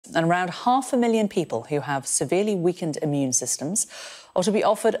And around 500,000 people who have severely weakened immune systems are to be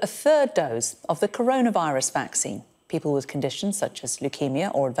offered a third dose of the coronavirus vaccine. People with conditions such as leukemia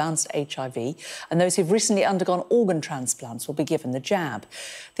or advanced HIV and those who've recently undergone organ transplants will be given the jab.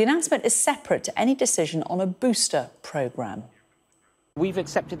 The announcement is separate to any decision on a booster programme. We've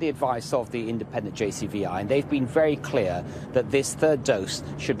accepted the advice of the independent JCVI, and they've been very clear that this third dose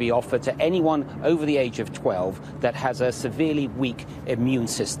should be offered to anyone over the age of 12 that has a severely weak immune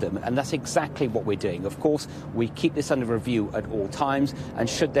system, and that's exactly what we're doing. Of course, we keep this under review at all times, and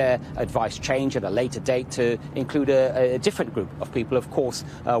should their advice change at a later date to include a different group of people, of course,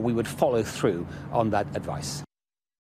 we would follow through on that advice.